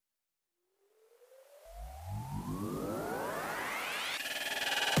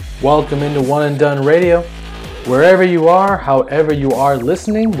Welcome into One and Done Radio. Wherever you are, however you are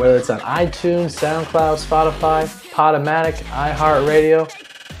listening, whether it's on iTunes, SoundCloud, Spotify, Podomatic, iHeartRadio,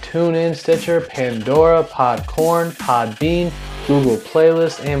 TuneIn, Stitcher, Pandora, Podcorn, Podbean, Google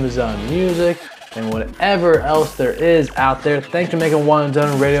Playlist, Amazon Music, and whatever else there is out there, thanks for making One and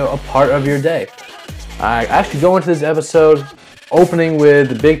Done Radio a part of your day. I actually go into this episode opening with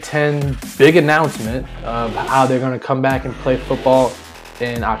the Big Ten big announcement of how they're going to come back and play football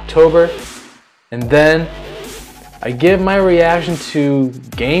in October. And then I give my reaction to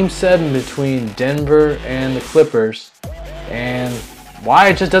Game 7 between Denver and the Clippers and why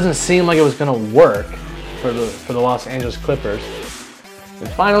it just doesn't seem like it was going to work for the Los Angeles Clippers. And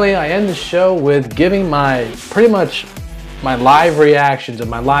finally, I end the show with giving pretty much my live reactions of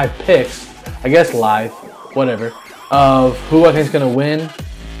my live picks, I guess live, whatever, of who I think is going to win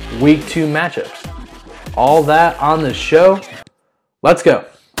Week 2 matchups. All that on the show. Let's go.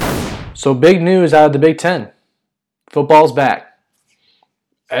 So big news out of the Big Ten. Football's back.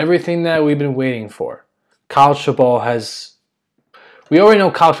 Everything that we've been waiting for. College football we already know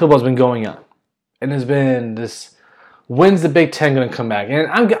college football has been going on. And there's been this, when's the Big Ten going to come back? And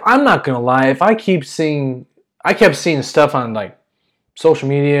I'm not going to lie, if I kept seeing stuff on like social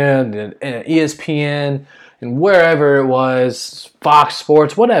media, and ESPN, and wherever it was, Fox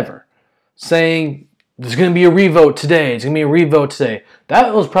Sports, whatever, saying there's going to be a revote today. It's going to be a revote today.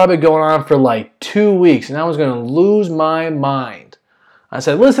 That was probably going on for like 2 weeks, and I was going to lose my mind. I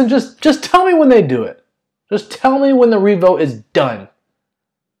said, listen, just tell me when they do it. Just tell me when the revote is done.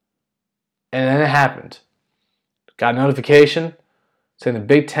 And then it happened. Got a notification saying the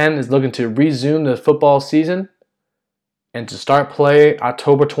Big Ten is looking to resume the football season and to start play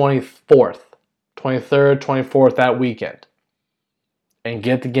October 24th. 23rd, 24th, that weekend, and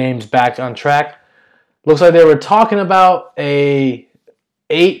get the games back on track. Looks like they were talking about a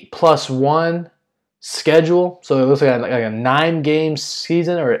 8+1 schedule, so it looks like a 9-game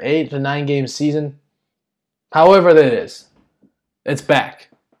season or 8 to 9 game season. However that is, it's back.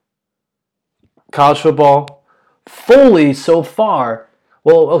 College football fully so far.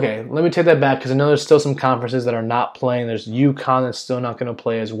 Well, okay, let me take that back because I know there's still some conferences that are not playing. There's UConn that's still not going to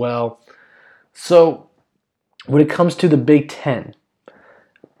play as well. So, when it comes to the Big Ten,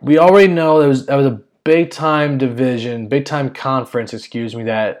 we already know that was a big-time division, big-time conference,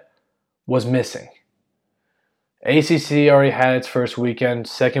 that was missing. ACC already had its first weekend.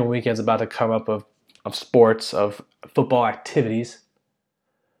 Second weekend's about to come up of sports, of football activities.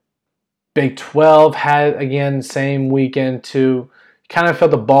 Big 12 had, again, same weekend, too. Kind of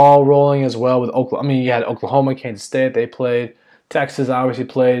felt the ball rolling as well with Oklahoma. You had Oklahoma, Kansas State, they played. Texas obviously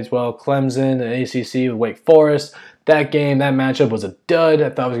played as well. Clemson and ACC with Wake Forest. That matchup was a dud. I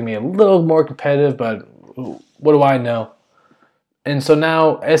thought it was going to be a little more competitive, but what do I know? And so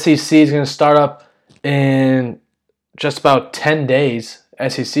now SEC is going to start up in just about 10 days.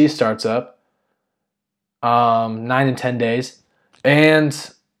 SEC starts up. 9 to 10 days. And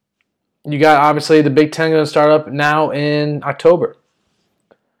you got, obviously, the Big Ten going to start up now in October.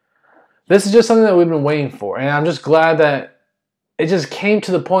 This is just something that we've been waiting for. And I'm just glad that it just came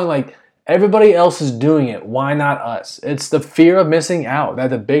to the point like everybody else is doing it. Why not us? It's the fear of missing out that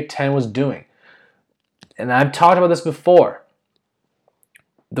the Big Ten was doing. And I've talked about this before.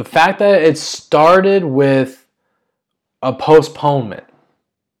 The fact that it started with a postponement,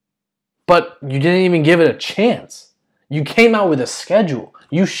 but you didn't even give it a chance. You came out with a schedule.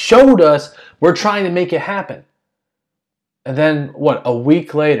 You showed us we're trying to make it happen. And then, a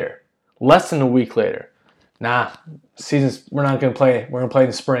week later, less than a week later, we're not going to play. We're going to play in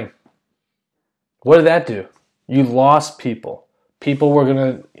the spring. What did that do? You lost people. People were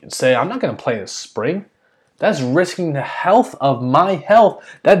going to say, I'm not going to play in the spring. That's risking the health of my health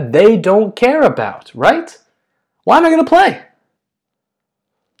that they don't care about, right? Why am I going to play?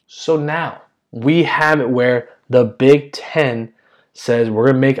 So now we have it where the Big Ten says we're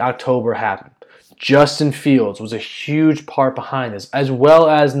going to make October happen. Justin Fields was a huge part behind this, as well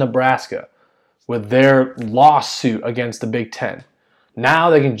as Nebraska, with their lawsuit against the Big Ten. Now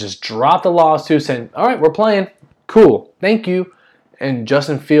they can just drop the lawsuit saying, all right, we're playing. Cool. Thank you. And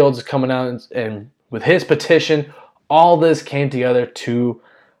Justin Fields is coming out and with his petition, all this came together to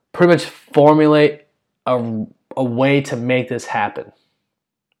pretty much formulate a way to make this happen.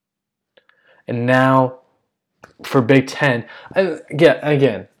 And now for Big Ten,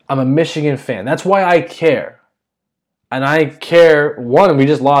 again, I'm a Michigan fan. That's why I care. And I care, one, we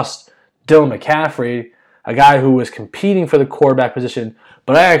just lost Dylan McCaffrey, a guy who was competing for the quarterback position,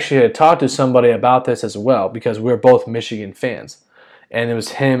 but I actually had talked to somebody about this as well because we're both Michigan fans. And it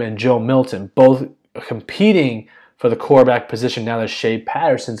was him and Joe Milton, both competing for the quarterback position now that Shea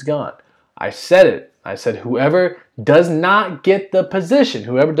Patterson's gone. I said it. I said whoever does not get the position,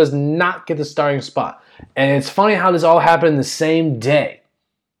 whoever does not get the starting spot. And it's funny how this all happened in the same day.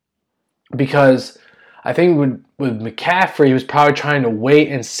 Because I think with McCaffrey, he was probably trying to wait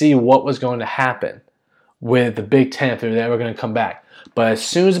and see what was going to happen with the Big Ten, if they were ever going to come back. But as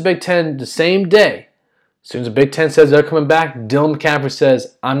soon as the Big Ten, the same day, as soon as the Big Ten says they're coming back, Dylan McCaffrey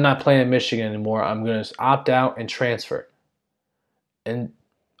says, I'm not playing at Michigan anymore. I'm going to opt out and transfer. And,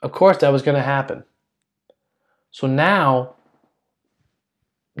 of course, that was going to happen. So now,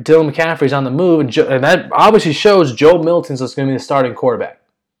 Dylan McCaffrey's on the move, and that obviously shows Joe Milton's going to be the starting quarterback.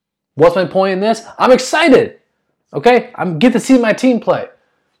 What's my point in this? I'm excited. Okay? I get to see my team play.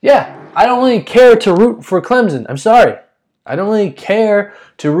 Yeah, I don't really care to root for Clemson. I'm sorry. I don't really care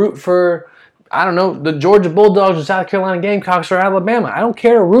to root for, I don't know, the Georgia Bulldogs or South Carolina Gamecocks or Alabama. I don't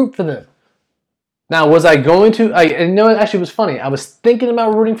care to root for them. Now, was I going to? And you know what? Actually, it was funny. I was thinking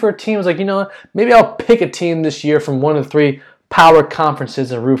about rooting for a team. I was like, you know what? Maybe I'll pick a team this year from one of the 3 power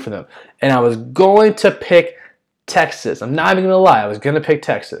conferences and root for them. And I was going to pick Texas. I'm not even going to lie. I was going to pick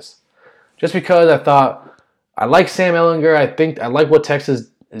Texas. Just because I thought, I like Sam Ehlinger. I like what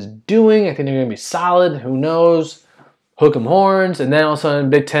Texas is doing. I think they're going to be solid. Who knows? Hook 'em horns. And then all of a sudden,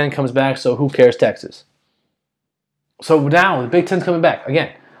 Big Ten comes back. So who cares, Texas? So now the Big Ten's coming back.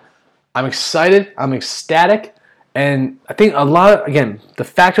 Again, I'm excited. I'm ecstatic. And I think a lot, again, the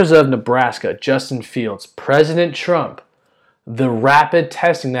factors of Nebraska, Justin Fields, President Trump, the rapid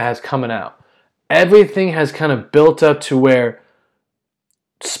testing that has coming out, everything has kind of built up to where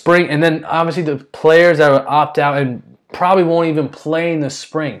spring, and then obviously the players that will opt out and probably won't even play in the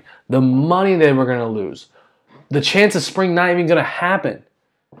spring, the money they were going to lose, the chance of spring not even going to happen,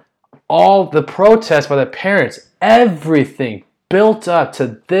 all the protests by the parents, everything built up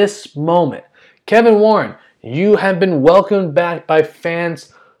to this moment. Kevin Warren, you have been welcomed back by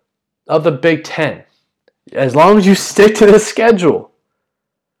fans of the Big Ten, as long as you stick to the schedule.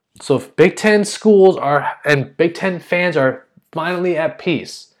 So if Big Ten schools and Big Ten fans are finally at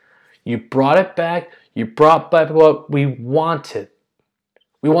peace, you brought it back. You brought back what we wanted.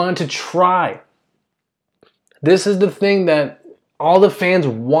 We wanted to try. This is the thing that all the fans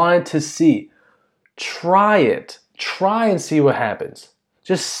wanted to see. Try it. Try and see what happens.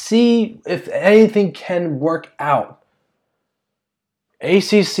 Just see if anything can work out.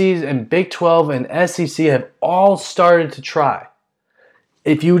 ACCs and Big 12 and SEC have all started to try.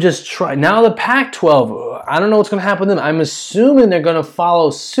 If you just try. Now the Pac-12, I don't know what's going to happen with them. I'm assuming they're going to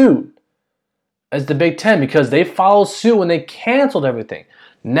follow suit as the Big Ten because they followed suit when they canceled everything.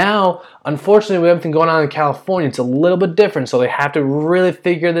 Now, unfortunately, with everything going on in California, it's a little bit different, so they have to really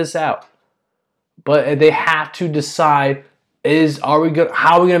figure this out. But they have to decide: how are we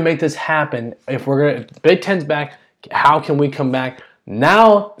going to make this happen? If the Big Ten's back, how can we come back?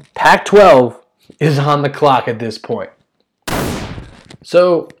 Now, Pac-12 is on the clock at this point.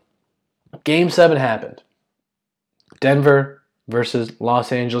 So, Game 7 happened. Denver versus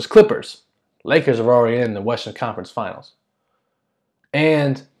Los Angeles Clippers. Lakers are already in the Western Conference Finals.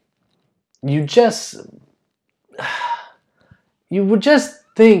 And you would just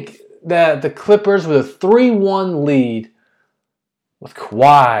think that the Clippers with a 3-1 lead with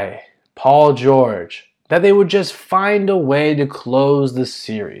Kawhi, Paul George, that they would just find a way to close the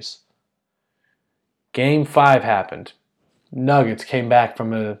series. Game 5 happened. Nuggets came back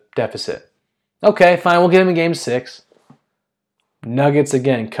from a deficit. Okay, fine, we'll get them in Game 6. Nuggets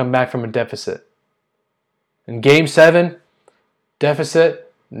again come back from a deficit. In Game 7,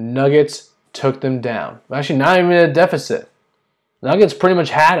 deficit, Nuggets took them down. Actually, not even a deficit. Nuggets pretty much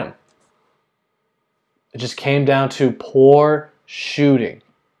had them. It just came down to poor shooting.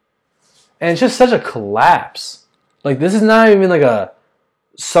 And it's just such a collapse. Like, this is not even like a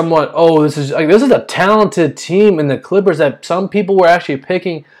somewhat, this is a talented team in the Clippers that some people were actually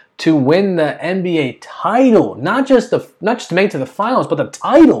picking to win the NBA title. Not just to make it to the finals, but the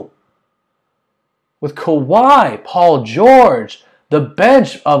title. With Kawhi, Paul George, the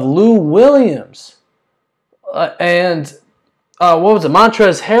bench of Lou Williams, and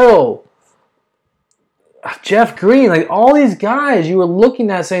Montrezl Harrell, Jeff Green, like all these guys you were looking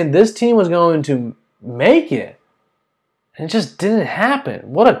at saying this team was going to make it. And it just didn't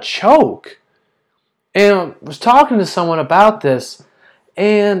happen. What a choke. And I was talking to someone about this,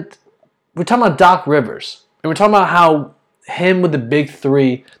 and we're talking about Doc Rivers. And we're talking about how him with the big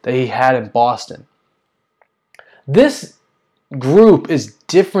 3 that he had in Boston. This group is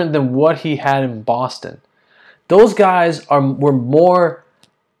different than what he had in Boston. Those guys were more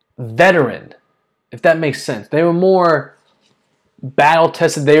veteran, if that makes sense. They were more battle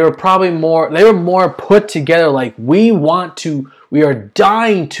tested. They were more put together. Like, we are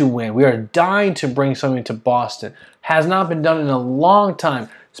dying to win. We are dying to bring something to Boston. Has not been done in a long time.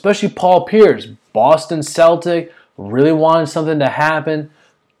 Especially Paul Pierce, Boston Celtic, really wanted something to happen.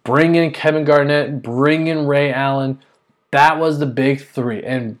 Bring in Kevin Garnett, bring in Ray Allen. That was the big three.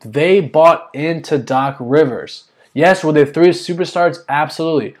 And they bought into Doc Rivers. Yes, were they three superstars?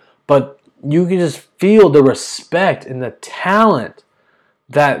 Absolutely. But you can just feel the respect and the talent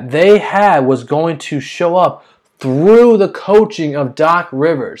that they had was going to show up through the coaching of Doc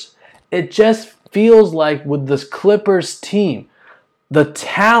Rivers. It just feels like with this Clippers team, the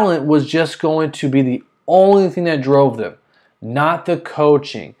talent was just going to be the only thing that drove them. Not the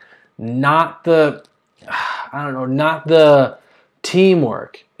coaching, not the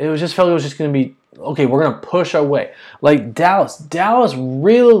teamwork. It was just felt like it was just going to be, okay, we're going to push our way. Like Dallas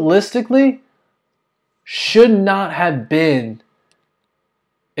realistically should not have been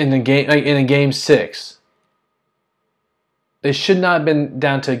in the game, like in a game 6. They should not have been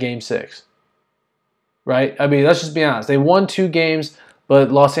down to a game 6. Right? I mean, let's just be honest. They won 2 games,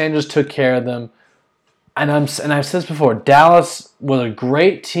 but Los Angeles took care of them. And I've said this before. Dallas was a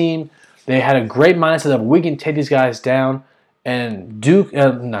great team. They had a great mindset of, we can take these guys down. And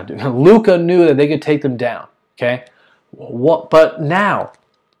Luka knew that they could take them down. Okay? But now,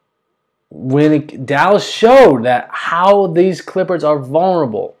 when Dallas showed that how these Clippers are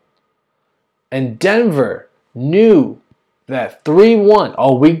vulnerable, and Denver knew that 3-1,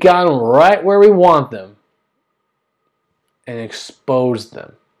 oh, we got them right where we want them, and exposed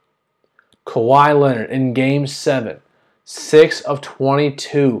them. Kawhi Leonard in Game 7, 6 of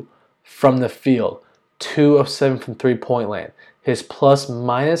 22 from the field, 2 of 7 from three-point land. His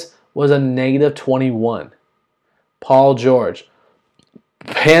plus-minus was a negative 21. Paul George,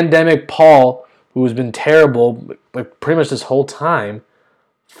 pandemic Paul, who has been terrible like pretty much this whole time,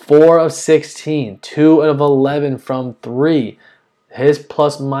 4 of 16, 2 of 11 from 3. His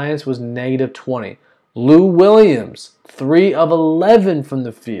plus-minus was negative 20. Lou Williams, 3 of 11 from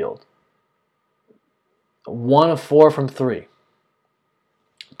the field, 1 of 4 from 3.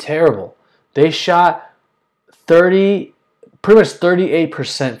 Terrible. They shot pretty much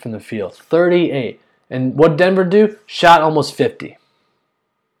 38% from the field. 38. And what Denver do? Shot almost 50.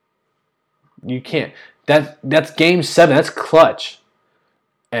 You can't. That's Game 7. That's clutch.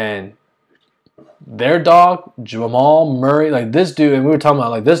 And their dog, Jamal Murray, like this dude, and we were talking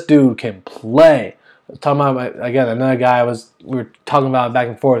about, like, this dude can play. Talking about, again, another guy we were talking about back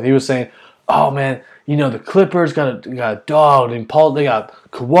and forth. He was saying, oh man, you know, the Clippers got a dog named Paul, they got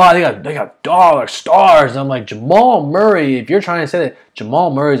Kawhi, they got dog or stars. And I'm like, Jamal Murray, if you're trying to say that,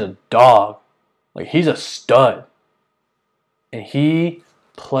 Jamal Murray's a dog. Like, he's a stud. And he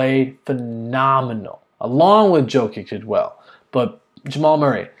played phenomenal, along with Jokic as well. But Jamal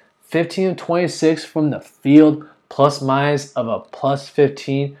Murray, 15 of 26 from the field, plus-minus of a plus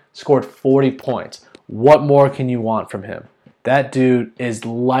 15, scored 40 points. What more can you want from him? That dude is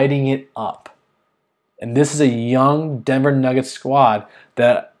lighting it up. And this is a young Denver Nuggets squad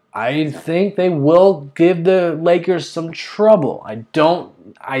that I think they will give the Lakers some trouble.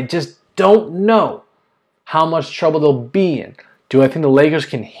 I just don't know how much trouble they'll be in. Do I think the Lakers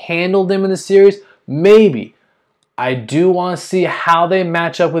can handle them in the series? Maybe. I do want to see how they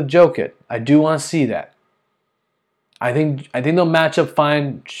match up with Jokic. I do want to see that. I think they'll match up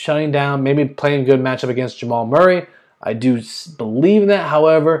fine, shutting down, maybe playing a good matchup against Jamal Murray. I do believe in that.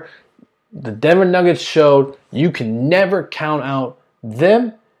 However, the Denver Nuggets showed you can never count out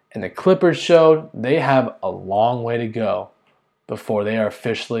them, and the Clippers showed they have a long way to go before they are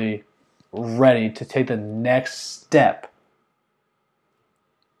officially ready to take the next step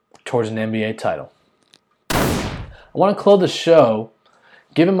towards an NBA title. I want to close the show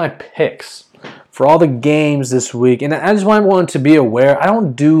giving my picks for all the games this week. And I just want everyone to be aware, I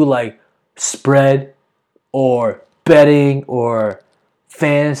don't do like spread or betting or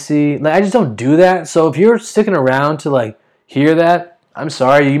fantasy. Like, I just don't do that. So if you're sticking around to like hear that, I'm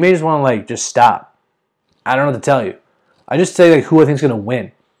sorry. You may just want to like just stop. I don't know what to tell you. I just say like who I think is going to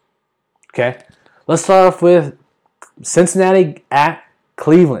win. Okay? Let's start off with Cincinnati at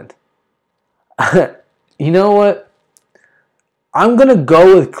Cleveland. You know what? I'm going to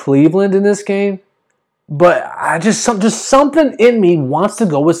go with Cleveland in this game, but I just something in me wants to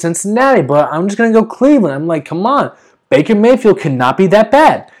go with Cincinnati, but I'm just going to go Cleveland. I'm like, come on. Baker Mayfield cannot be that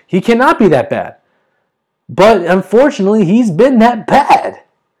bad. He cannot be that bad. But unfortunately, he's been that bad.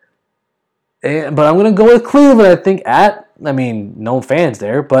 But I'm going to go with Cleveland. I think no fans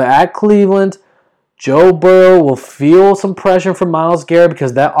there, but at Cleveland, Joe Burrow will feel some pressure from Myles Garrett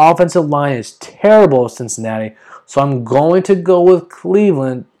because that offensive line is terrible at Cincinnati. So I'm going to go with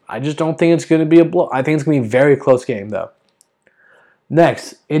Cleveland. I just don't think it's going to be a blow. I think it's going to be a very close game, though.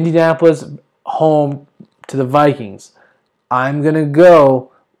 Next, Indianapolis home to the Vikings. I'm going to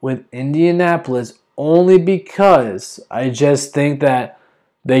go with Indianapolis only because I just think that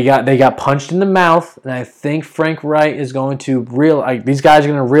they got punched in the mouth, and I think Frank Reich is going to these guys are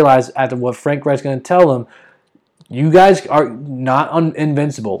going to realize after what Frank Reich's going to tell them, you guys are not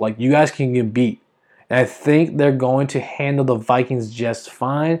invincible. Like, you guys can get beat. And I think they're going to handle the Vikings just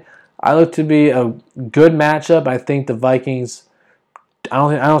fine. I look to be a good matchup. I think the Vikings, I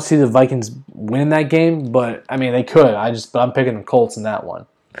don't see the Vikings winning that game, but I mean they could. But I'm picking the Colts in that one.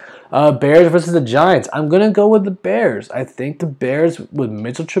 Bears versus the Giants. I'm going to go with the Bears. I think the Bears with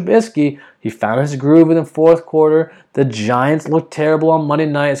Mitchell Trubisky, he found his groove in the fourth quarter. The Giants looked terrible on Monday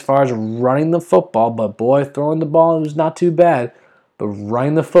night as far as running the football, but boy, throwing the ball was not too bad. But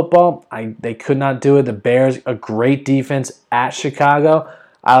running the football, they could not do it. The Bears, a great defense at Chicago.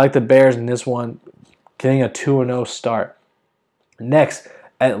 I like the Bears in this one, getting a 2-0 start. Next,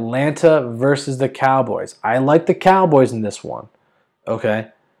 Atlanta versus the Cowboys. I like the Cowboys in this one. Okay?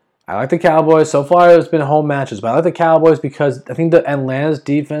 I like the Cowboys. So far, it's been home matches, but I like the Cowboys because I think the Atlanta's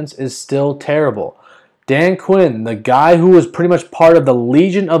defense is still terrible. Dan Quinn, the guy who was pretty much part of the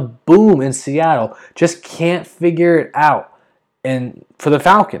Legion of Boom in Seattle, just can't figure it out. And for the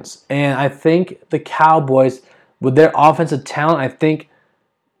Falcons. And I think the Cowboys, with their offensive talent, I think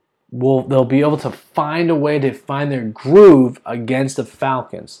they'll be able to find a way to find their groove against the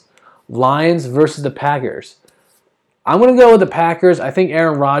Falcons. Lions versus the Packers. I'm going to go with the Packers. I think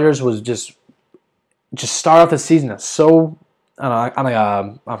Aaron Rodgers was just start off the season so on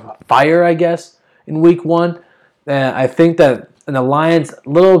a fire, I guess, in week 1. And I think that in the Lions, a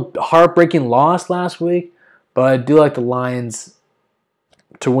little heartbreaking loss last week, but I do like the Lions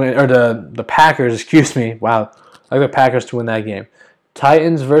to win, or the Packers, excuse me. Wow. I like the Packers to win that game.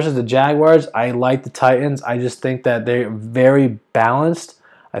 Titans versus the Jaguars. I like the Titans. I just think that they're very balanced.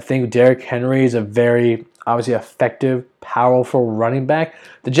 I think Derrick Henry is a very, obviously, effective, powerful running back.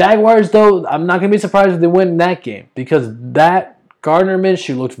 The Jaguars, though, I'm not going to be surprised if they win that game because that Gardner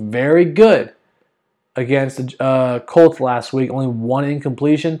Minshew looked very good against the Colts last week. Only one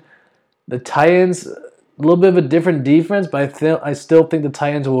incompletion. The Titans, a little bit of a different defense, but I still think the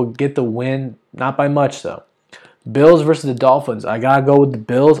Titans will get the win. Not by much, though. Bills versus the Dolphins. I got to go with the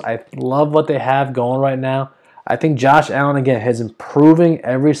Bills. I love what they have going right now. I think Josh Allen, again, is improving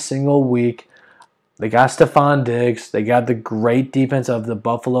every single week. They got Stephon Diggs. They got the great defense of the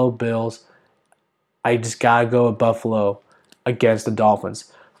Buffalo Bills. I just got to go with Buffalo against the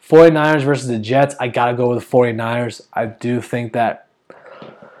Dolphins. 49ers versus the Jets. I got to go with the 49ers. I do think that,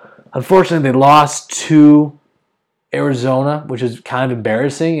 unfortunately, they lost to Arizona, which is kind of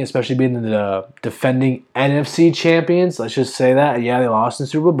embarrassing, especially being the defending NFC champions. Let's just say that. Yeah, they lost in the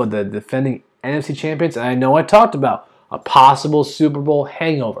Super Bowl, but the defending NFC champions. And I know I talked about a possible Super Bowl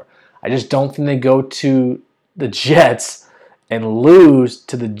hangover. I just don't think they go to the Jets and lose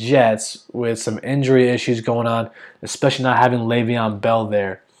to the Jets with some injury issues going on, especially not having Le'Veon Bell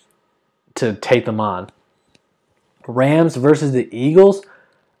there to take them on. Rams versus the Eagles.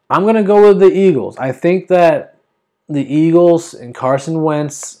 I'm going to go with the Eagles. I think that the Eagles and Carson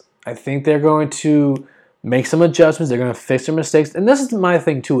Wentz, I think they're going to make some adjustments. They're going to fix their mistakes. And this is my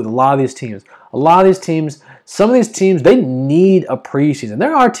thing, too, with a lot of these teams. Some of these teams, they need a preseason.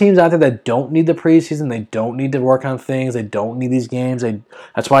 There are teams out there that don't need the preseason. They don't need to work on things. They don't need these games.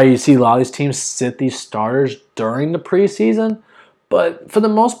 That's why you see a lot of these teams sit these starters during the preseason. But for the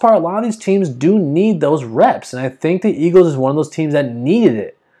most part, a lot of these teams do need those reps. And I think the Eagles is one of those teams that needed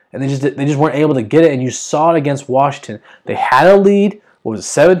it. And they just weren't able to get it, and you saw it against Washington. They had a lead, what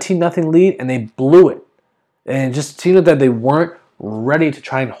was it, 17-0 lead, and they blew it. And it just seemed that they weren't ready to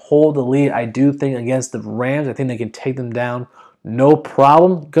try and hold the lead. I do think against the Rams, I think they can take them down, no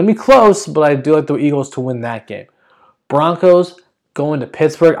problem. Going to be close, but I do like the Eagles to win that game. Broncos going to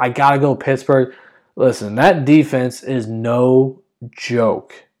Pittsburgh. I got to go Pittsburgh. Listen, that defense is no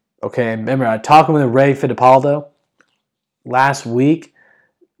joke. Okay, remember, I talked with Ray Fittipaldo last week.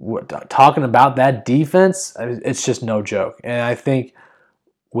 Talking about that defense, it's just no joke. And I think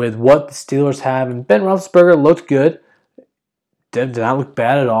with what the Steelers have, and Ben Roethlisberger looked good, did not look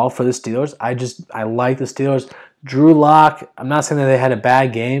bad at all for the Steelers. I like the Steelers. Drew Lock, I'm not saying that they had a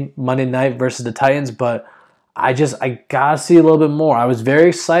bad game Monday night versus the Titans, but I got to see a little bit more. I was very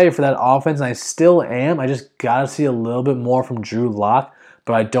excited for that offense, and I still am. I just got to see a little bit more from Drew Lock,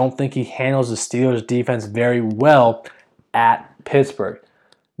 but I don't think he handles the Steelers defense very well at Pittsburgh.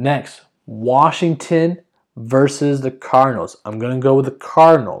 Next, Washington versus the Cardinals. I'm going to go with the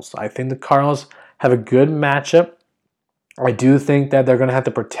Cardinals. I think the Cardinals have a good matchup I do think that they're going to have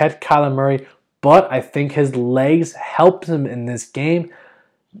to protect Kyler Murray, but I think his legs helped him in this game.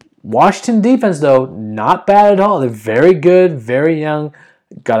 Washington defense, though, not bad at all. They're very good, very young,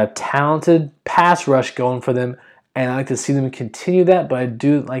 got a talented pass rush going for them, and I like to see them continue that, but I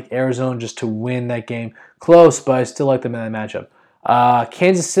do like Arizona just to win that game. Close, but I still like them in that matchup.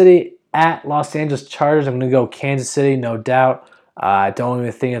 Kansas City at Los Angeles Chargers. I'm going to go Kansas City, no doubt. I don't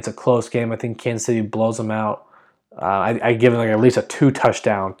even think it's a close game. I think Kansas City blows them out. I give them like at least a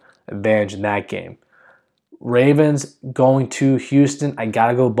 2-touchdown advantage in that game. Ravens going to Houston. I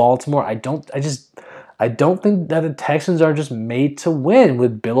gotta go Baltimore. I don't think that the Texans are just made to win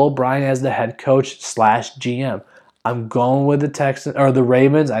with Bill O'Brien as the head coach / GM. I'm going with the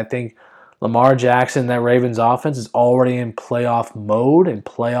Ravens. I think Lamar Jackson, that Ravens offense, is already in playoff mode and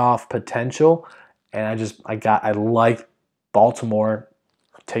playoff potential. And I like Baltimore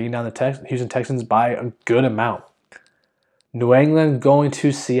taking down the Houston Texans by a good amount. New England going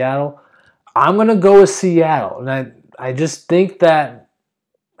to Seattle. I'm going to go with Seattle. And I just think that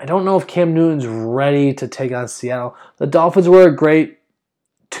I don't know if Cam Newton's ready to take on Seattle. The Dolphins were a great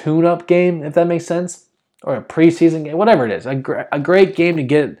tune-up game, if that makes sense, or a preseason game, whatever it is. A great game to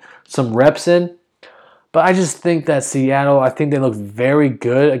get some reps in. But I just think that Seattle, I think they look very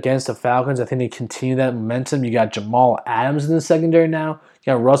good against the Falcons. I think they continue that momentum. You got Jamal Adams in the secondary now.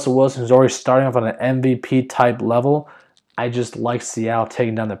 You got Russell Wilson, who's already starting off on an MVP-type level. I just like Seattle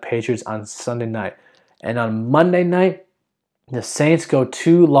taking down the Patriots on Sunday night. And on Monday night, the Saints go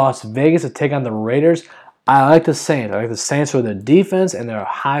to Las Vegas to take on the Raiders. I like the Saints. I like the Saints for their defense and their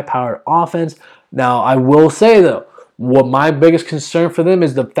high-powered offense. Now, I will say, though, what my biggest concern for them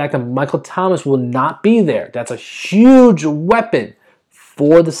is the fact that Michael Thomas will not be there. That's a huge weapon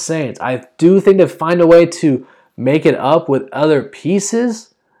for the Saints. I do think they find a way to make it up with other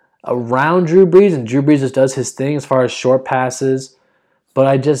pieces around Drew Brees, and Drew Brees just does his thing as far as short passes. But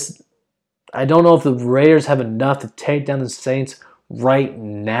I don't know if the Raiders have enough to take down the Saints right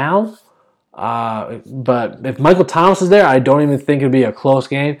now. But if Michael Thomas is there, I don't even think it'd be a close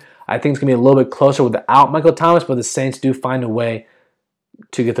game. I think it's going to be a little bit closer without Michael Thomas, but the Saints do find a way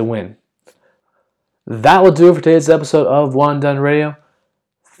to get the win. That will do it for today's episode of One Done Radio.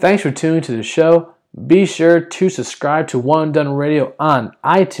 Thanks for tuning to the show. Be sure to subscribe to One Done Radio on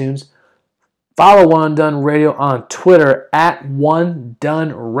iTunes. Follow One Done Radio on Twitter at One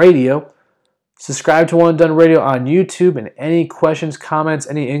Done Radio. Subscribe to One Done Radio on YouTube, and any questions, comments,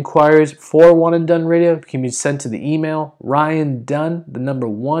 any inquiries for One Done Radio can be sent to the email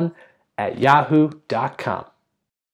RyanDunn1 @yahoo.com.